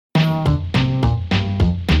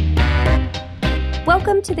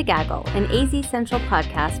Welcome to The Gaggle, an AZ Central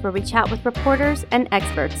podcast where we chat with reporters and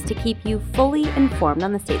experts to keep you fully informed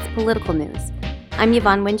on the state's political news. I'm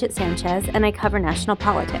Yvonne Winget Sanchez, and I cover national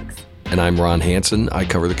politics. And I'm Ron Hansen. I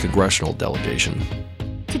cover the congressional delegation.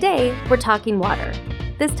 Today, we're talking water.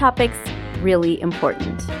 This topic's really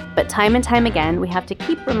important, but time and time again, we have to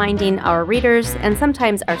keep reminding our readers and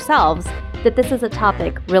sometimes ourselves that this is a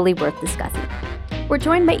topic really worth discussing. We're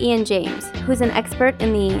joined by Ian James, who's an expert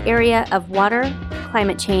in the area of water,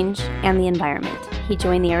 climate change, and the environment. He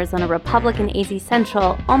joined the Arizona Republican AZ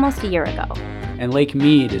Central almost a year ago. And Lake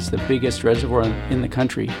Mead is the biggest reservoir in the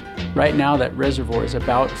country. Right now, that reservoir is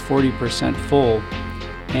about 40% full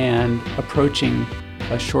and approaching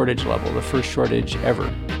a shortage level, the first shortage ever.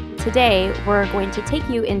 Today, we're going to take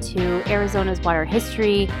you into Arizona's water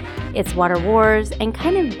history, its water wars, and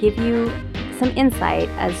kind of give you some insight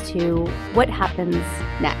as to what happens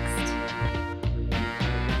next.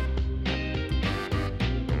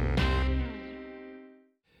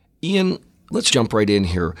 Ian, let's jump right in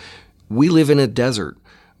here. We live in a desert.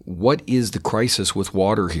 What is the crisis with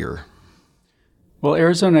water here? Well,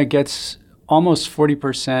 Arizona gets almost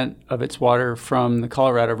 40% of its water from the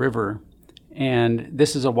Colorado River. And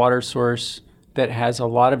this is a water source that has a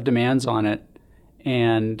lot of demands on it.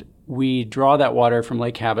 And we draw that water from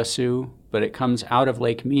Lake Havasu, but it comes out of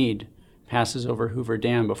Lake Mead, passes over Hoover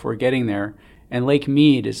Dam before getting there. And Lake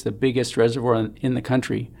Mead is the biggest reservoir in the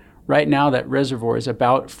country. Right now, that reservoir is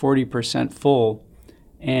about 40% full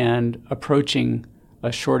and approaching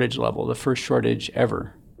a shortage level, the first shortage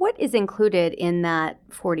ever. What is included in that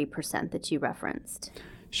 40% that you referenced?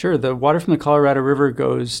 Sure. The water from the Colorado River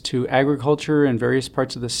goes to agriculture in various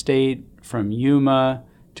parts of the state, from Yuma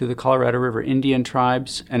to the Colorado River Indian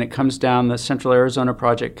tribes, and it comes down the Central Arizona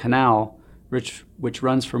Project Canal, which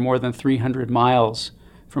runs for more than 300 miles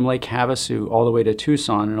from Lake Havasu all the way to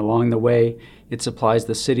Tucson. And along the way, it supplies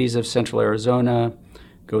the cities of Central Arizona,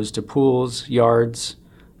 goes to pools, yards,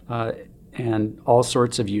 and all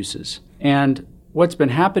sorts of uses. And what's been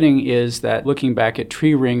happening is that looking back at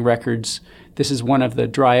tree ring records, this is one of the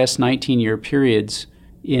driest 19-year periods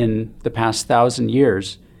in the past 1,000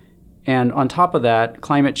 years. And on top of that,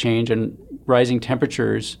 climate change and rising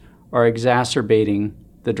temperatures are exacerbating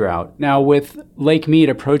the drought. Now, with Lake Mead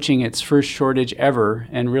approaching its first shortage ever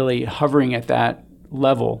and really hovering at that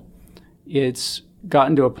level, it's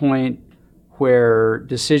gotten to a point where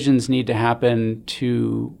decisions need to happen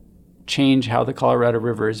to change how the Colorado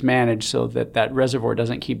River is managed so that that reservoir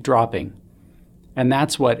doesn't keep dropping. And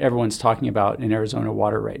that's what everyone's talking about in Arizona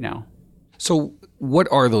water right now. So what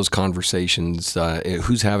are those conversations?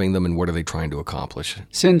 Who's having them and what are they trying to accomplish?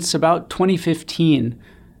 Since about 2015,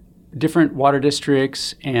 different water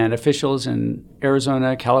districts and officials in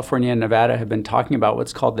Arizona, California, and Nevada have been talking about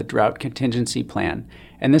what's called the Drought Contingency Plan.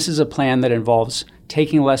 And this is a plan that involves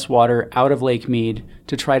taking less water out of Lake Mead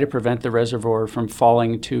to try to prevent the reservoir from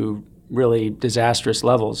falling to really disastrous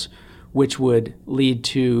levels, which would lead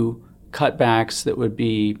to cutbacks that would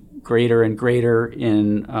be greater and greater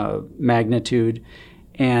in magnitude.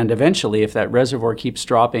 And eventually, if that reservoir keeps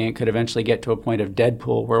dropping, it could eventually get to a point of dead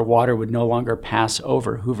pool where water would no longer pass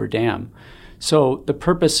over Hoover Dam. So the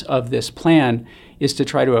purpose of this plan is to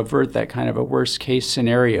try to avert that kind of a worst case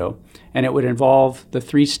scenario. And it would involve the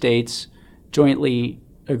three states jointly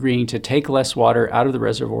agreeing to take less water out of the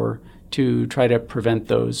reservoir to try to prevent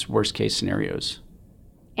those worst case scenarios.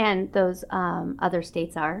 And those other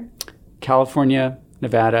states are? California,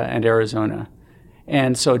 Nevada, and Arizona.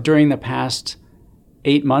 And so during the past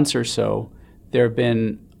 8 months or so, there have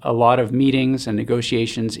been a lot of meetings and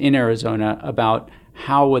negotiations in Arizona about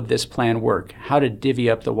how would this plan work, how to divvy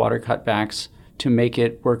up the water cutbacks to make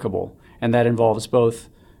it workable. And that involves both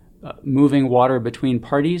moving water between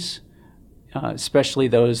parties, especially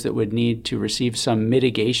those that would need to receive some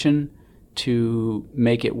mitigation to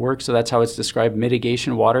make it work. So that's how it's described,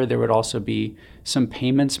 mitigation water. There would also be some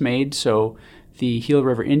payments made. So the Gila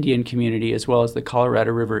River Indian community, as well as the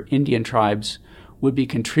Colorado River Indian tribes, would be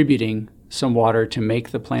contributing some water to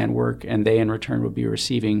make the plan work, and they in return would be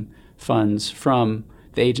receiving funds from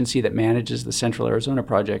the agency that manages the Central Arizona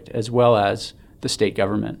Project, as well as the state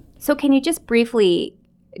government. So can you just briefly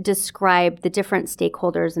describe the different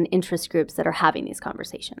stakeholders and interest groups that are having these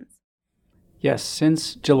conversations? Yes,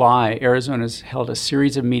 since July, Arizona's held a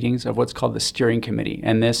series of meetings of what's called the Steering Committee,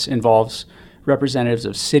 and this involves representatives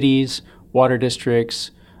of cities, water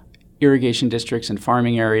districts, irrigation districts and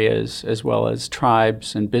farming areas, as well as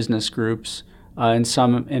tribes and business groups, and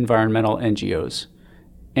some environmental NGOs.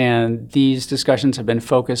 And these discussions have been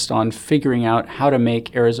focused on figuring out how to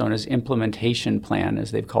make Arizona's implementation plan,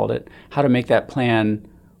 as they've called it, how to make that plan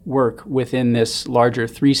work within this larger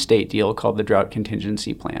 3-state deal called the Drought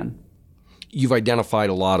Contingency Plan. You've identified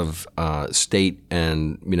a lot of state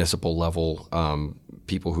and municipal level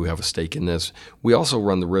people who have a stake in this. We also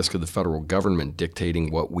run the risk of the federal government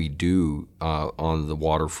dictating what we do on the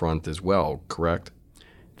waterfront as well, correct?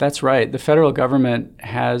 That's right. The federal government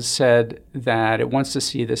has said that it wants to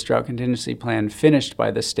see this drought contingency plan finished by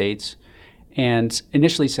the states and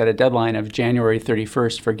initially set a deadline of January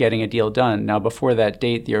 31st for getting a deal done. Now, before that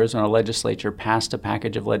date, the Arizona legislature passed a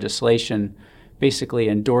package of legislation basically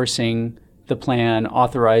endorsing the plan,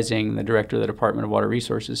 authorizing the director of the Department of Water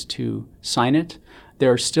Resources to sign it.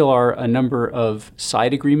 There still are a number of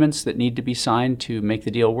side agreements that need to be signed to make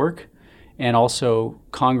the deal work. And also,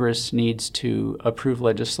 Congress needs to approve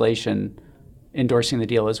legislation endorsing the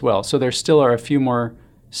deal as well. So there still are a few more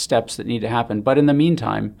steps that need to happen. But in the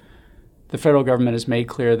meantime, the federal government has made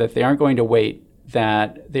clear that they aren't going to wait,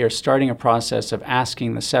 that they are starting a process of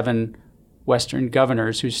asking the 7 Western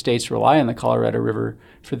governors whose states rely on the Colorado River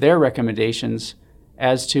for their recommendations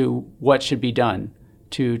as to what should be done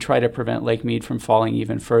to try to prevent Lake Mead from falling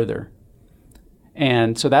even further.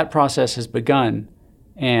 And so that process has begun,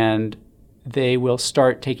 and they will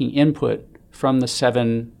start taking input from the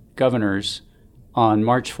 7 governors on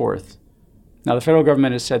March 4th. Now, the federal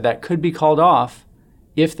government has said that could be called off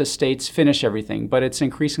if the states finish everything, but it's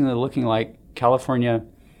increasingly looking like California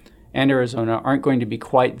and Arizona aren't going to be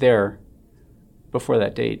quite there before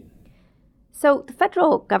that date. So the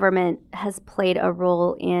federal government has played a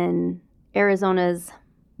role in Arizona's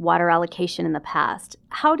water allocation in the past.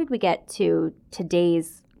 How did we get to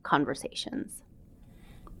today's conversations?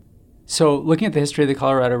 So looking at the history of the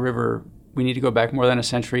Colorado River, we need to go back more than a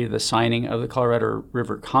century to the signing of the Colorado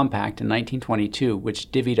River Compact in 1922,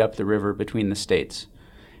 which divvied up the river between the states.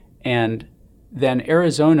 And then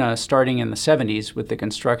Arizona, starting in the 70s with the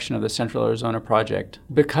construction of the Central Arizona Project,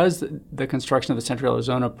 because the construction of the Central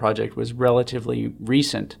Arizona Project was relatively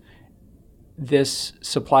recent, this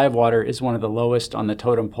supply of water is one of the lowest on the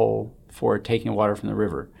totem pole for taking water from the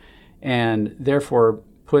river, and therefore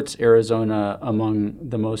puts Arizona among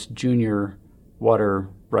the most junior water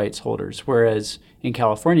rights holders. Whereas in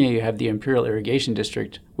California, you have the Imperial Irrigation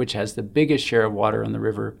District, which has the biggest share of water on the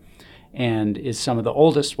river and is some of the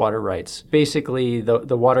oldest water rights. Basically,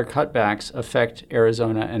 the water cutbacks affect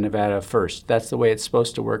Arizona and Nevada first. That's the way it's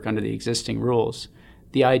supposed to work under the existing rules.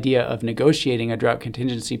 The idea of negotiating a drought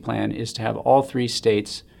contingency plan is to have all 3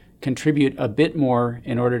 states contribute a bit more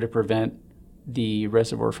in order to prevent the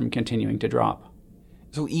reservoir from continuing to drop.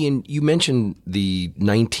 So, Ian, you mentioned the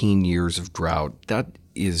 19 years of drought. That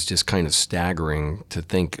is just kind of staggering to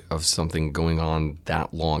think of something going on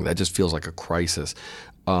that long. That just feels like a crisis.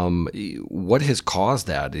 What has caused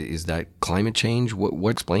that? Is that climate change?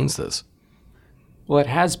 What explains this? Well, it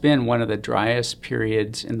has been one of the driest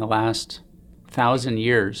periods in the last 1,000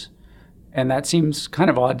 years. And that seems kind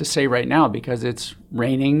of odd to say right now because it's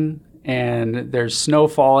raining and there's snow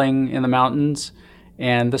falling in the mountains.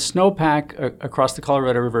 And the snowpack across the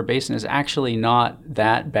Colorado River Basin is actually not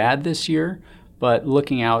that bad this year. But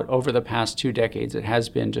looking out over the past 2 decades, it has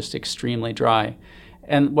been just extremely dry.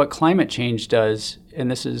 And what climate change does, and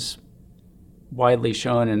this is widely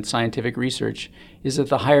shown in scientific research, is that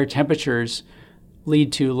the higher temperatures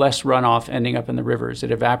lead to less runoff ending up in the rivers.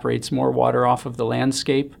 It evaporates more water off of the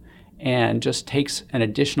landscape and just takes an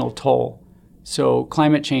additional toll. So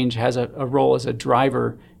climate change has a role as a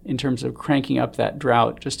driver in terms of cranking up that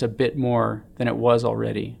drought just a bit more than it was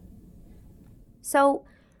already. So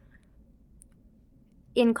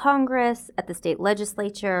in Congress, at the state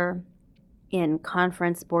legislature, in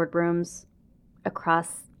conference boardrooms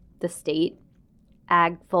across the state,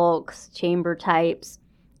 ag folks, chamber types,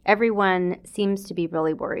 everyone seems to be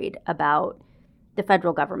really worried about the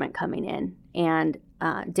federal government coming in and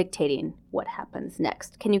dictating what happens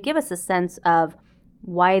next. Can you give us a sense of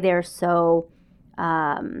why they're so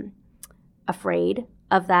afraid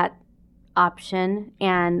of that option,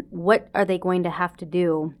 and what are they going to have to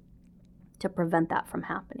do to prevent that from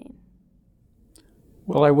happening?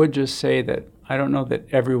 Well, I would just say that I don't know that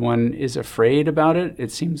everyone is afraid about it.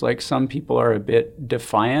 It seems like some people are a bit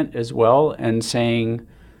defiant as well and saying,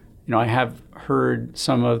 I have heard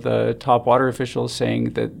some of the top water officials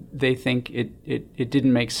saying that they think it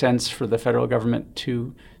didn't make sense for the federal government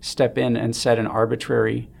to step in and set an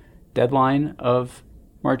arbitrary deadline of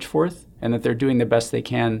March 4th, and that they're doing the best they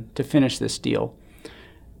can to finish this deal.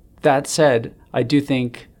 That said, I do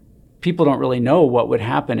think people don't really know what would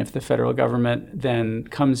happen if the federal government then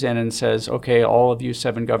comes in and says, okay, all of you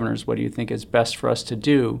 7 governors, what do you think is best for us to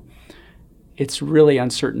do? It's really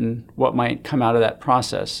uncertain what might come out of that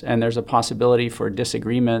process. And there's a possibility for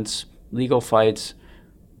disagreements, legal fights,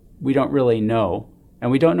 we don't really know. And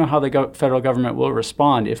we don't know how the federal government will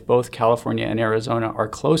respond if both California and Arizona are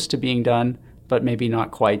close to being done, but maybe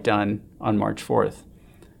not quite done on March 4th.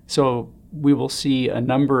 So we will see a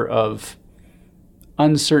number of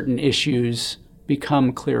uncertain issues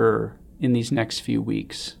become clearer in these next few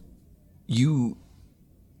weeks. You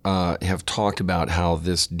have talked about how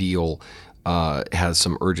this deal has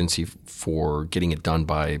some urgency for getting it done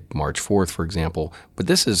by March 4th, for example. But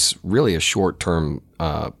this is really a short-term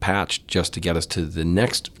patch just to get us to the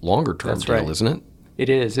next longer-term deal, right, isn't it? It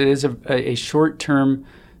is. It is a short-term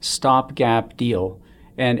stopgap deal.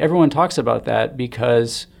 And everyone talks about that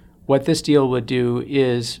because what this deal would do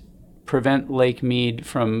is prevent Lake Mead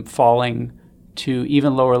from falling to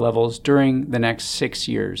even lower levels during the next 6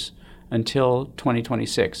 years until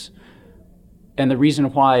 2026. And the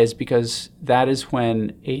reason why is because that is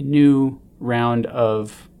when a new round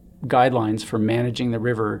of guidelines for managing the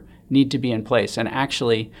river need to be in place. And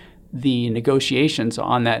actually, the negotiations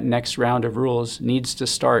on that next round of rules needs to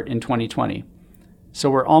start in 2020. So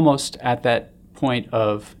we're almost at that point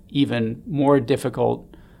of even more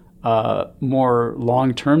difficult, more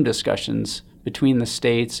long-term discussions between the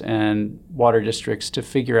states and water districts to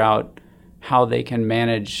figure out how they can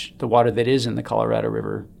manage the water that is in the Colorado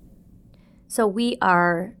River. So we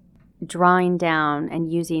are drawing down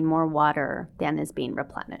and using more water than is being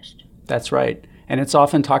replenished. That's right. And it's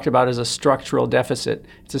often talked about as a structural deficit.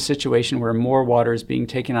 It's a situation where more water is being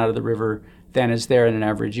taken out of the river than is there in an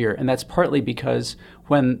average year. And that's partly because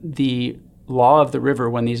when the law of the river,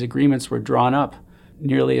 when these agreements were drawn up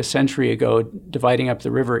nearly a century ago, dividing up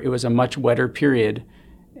the river, it was a much wetter period.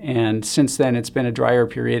 And since then, it's been a drier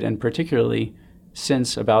period, and particularly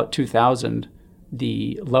since about 2000,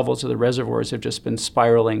 the levels of the reservoirs have just been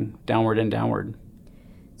spiraling downward and downward.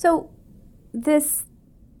 So this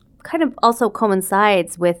kind of also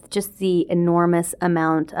coincides with just the enormous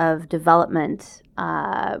amount of development,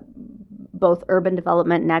 both urban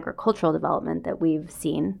development and agricultural development that we've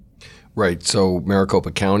seen. Right. So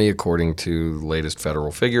Maricopa County, according to the latest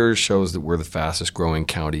federal figures, shows that we're the fastest growing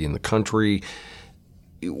county in the country.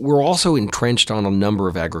 We're also entrenched on a number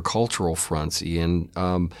of agricultural fronts, Ian.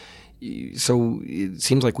 So it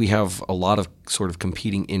seems like we have a lot of sort of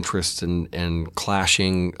competing interests and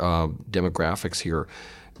clashing demographics here.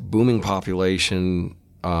 Booming population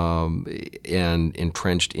and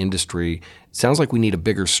entrenched industry. It sounds like we need a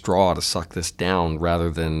bigger straw to suck this down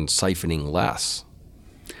rather than siphoning less.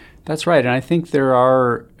 That's right. And I think there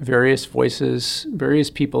are various voices,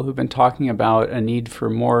 various people who've been talking about a need for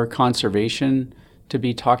more conservation to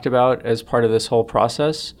be talked about as part of this whole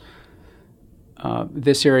process.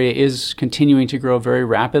 This area is continuing to grow very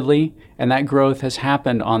rapidly, and that growth has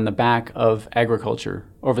happened on the back of agriculture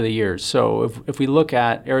over the years. So if we look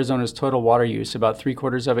at Arizona's total water use, about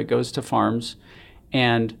 3/4 of it goes to farms,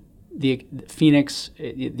 and the Phoenix,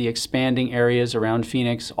 the expanding areas around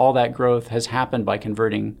Phoenix, all that growth has happened by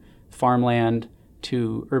converting farmland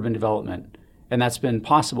to urban development. And that's been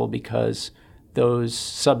possible because those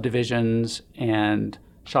subdivisions and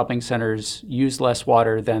shopping centers use less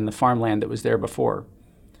water than the farmland that was there before.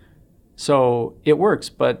 So it works,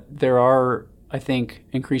 but there are, I think,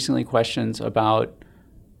 increasingly questions about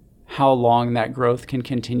how long that growth can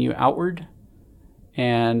continue outward,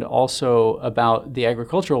 and also about the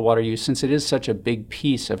agricultural water use. Since it is such a big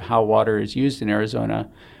piece of how water is used in Arizona,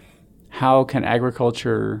 how can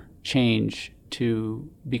agriculture change to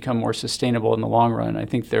become more sustainable in the long run? I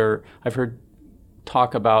think I've heard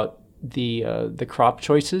talk about the crop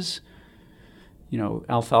choices,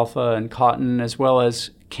 alfalfa and cotton, as well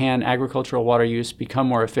as can agricultural water use become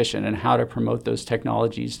more efficient and how to promote those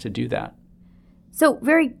technologies to do that. So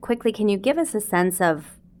very quickly, can you give us a sense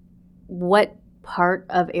of what part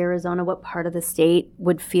of Arizona, what part of the state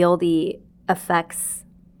would feel the effects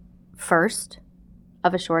first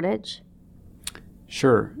of a shortage?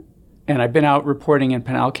 Sure. And I've been out reporting in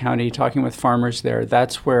Pinal County, talking with farmers there.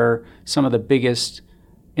 That's where some of the biggest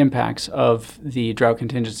impacts of the drought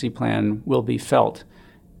contingency plan will be felt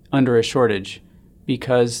under a shortage,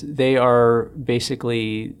 because they are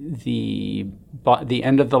basically the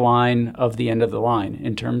end of the line of the end of the line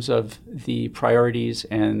in terms of the priorities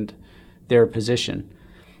and their position.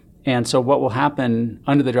 And so what will happen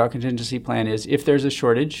under the drought contingency plan is, if there's a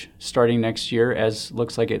shortage starting next year, as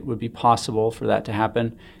looks like it would be possible for that to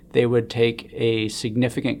happen, they would take a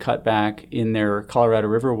significant cutback in their Colorado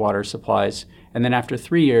River water supplies. And then after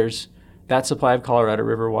 3 years, that supply of Colorado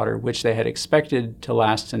River water, which they had expected to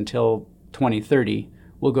last until 2030,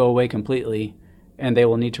 will go away completely, and they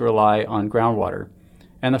will need to rely on groundwater.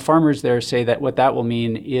 And the farmers there say that what that will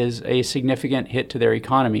mean is a significant hit to their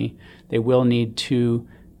economy. They will need to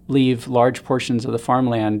leave large portions of the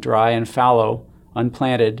farmland dry and fallow,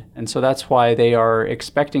 unplanted. And so that's why they are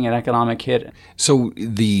expecting an economic hit. So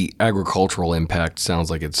the agricultural impact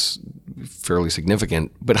sounds like it's fairly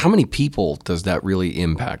significant, but how many people does that really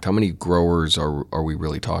impact? How many growers are we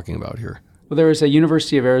really talking about here? Well, there was a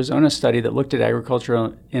University of Arizona study that looked at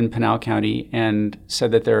agriculture in Pinal County and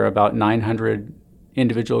said that there are about 900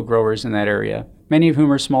 individual growers in that area, many of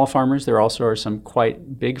whom are small farmers. There also are some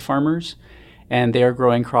quite big farmers, and they are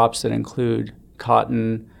growing crops that include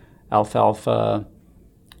cotton, alfalfa,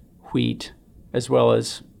 wheat, as well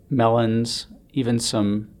as melons, even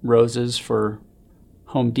some roses for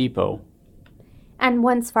Home Depot. And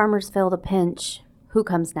once farmers feel the pinch, who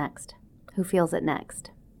comes next? Who feels it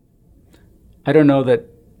next? I don't know that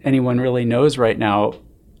anyone really knows right now.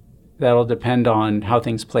 That'll depend on how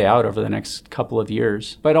things play out over the next couple of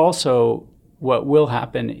years. But also, what will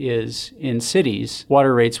happen is in cities,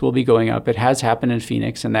 water rates will be going up. It has happened in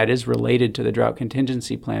Phoenix, and that is related to the drought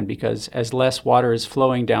contingency plan, because as less water is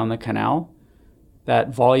flowing down the canal,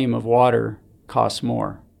 that volume of water costs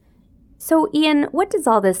more. So, Ian, what does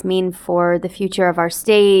all this mean for the future of our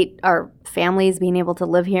state, our families being able to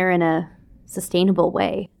live here in a sustainable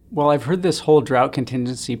way? Well, I've heard this whole drought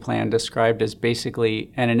contingency plan described as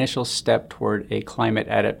basically an initial step toward a climate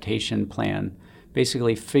adaptation plan,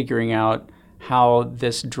 basically figuring out how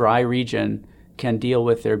this dry region can deal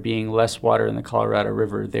with there being less water in the Colorado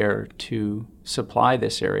River there to supply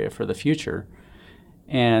this area for the future.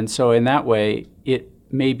 And so in that way, it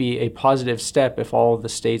may be a positive step if all of the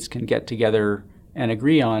states can get together and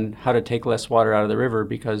agree on how to take less water out of the river,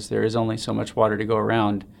 because there is only so much water to go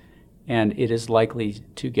around, and it is likely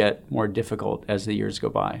to get more difficult as the years go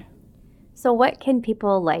by. So what can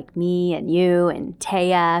people like me and you and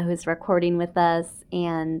Taya, who's recording with us,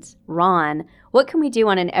 and Ron, what can we do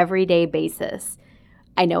on an everyday basis?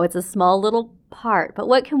 I know it's a small little part, but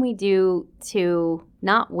what can we do to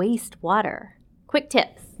not waste water? Quick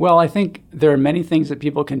tips. Well, I think there are many things that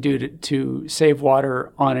people can do to save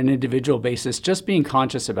water on an individual basis, just being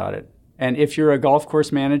conscious about it. And if you're a golf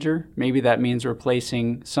course manager, maybe that means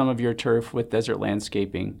replacing some of your turf with desert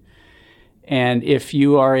landscaping. And if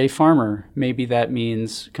you are a farmer, maybe that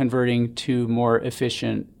means converting to more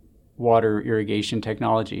efficient water irrigation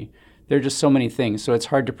technology. There are just so many things, so it's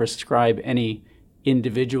hard to prescribe any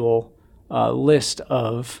individual list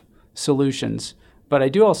of solutions. But I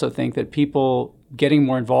do also think that people getting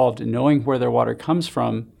more involved in knowing where their water comes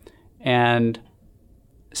from and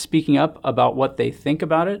speaking up about what they think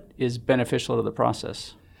about it is beneficial to the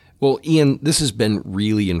process. Well, Ian, this has been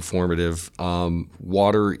really informative.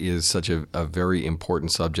 Water is such a very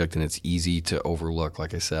important subject, and it's easy to overlook.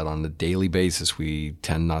 Like I said, on a daily basis, we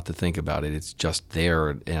tend not to think about it. It's just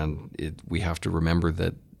there, and we have to remember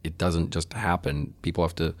that it doesn't just happen. People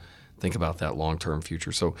have to think about that long-term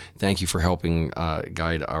future. So thank you for helping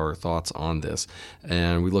guide our thoughts on this.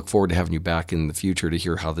 And we look forward to having you back in the future to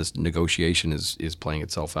hear how this negotiation is playing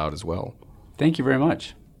itself out as well. Thank you very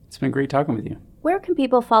much. It's been great talking with you. Where can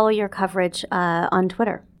people follow your coverage on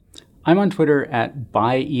Twitter? I'm on Twitter at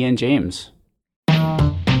 @ByIanJames.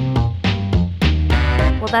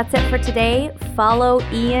 Well, that's it for today. Follow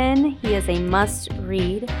Ian. He is a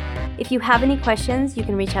must-read. If you have any questions, you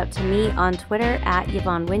can reach out to me on Twitter at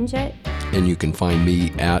Yvonne Winget. And you can find me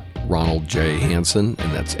at Ronald J. Hansen,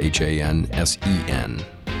 and that's Hansen.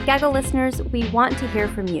 Gaggle listeners, we want to hear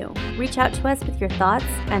from you. Reach out to us with your thoughts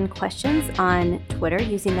and questions on Twitter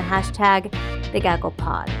using the hashtag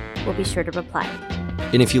 #TheGagglePod. We'll be sure to reply.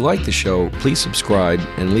 And if you like the show, please subscribe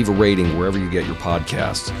and leave a rating wherever you get your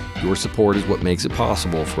podcasts. Your support is what makes it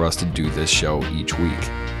possible for us to do this show each week.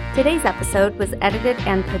 Today's episode was edited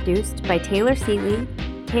and produced by Taylor Seeley,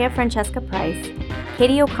 Taya Francesca Price,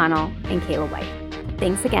 Katie O'Connell, and Kayla White.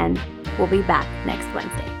 Thanks again. We'll be back next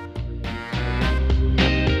Wednesday.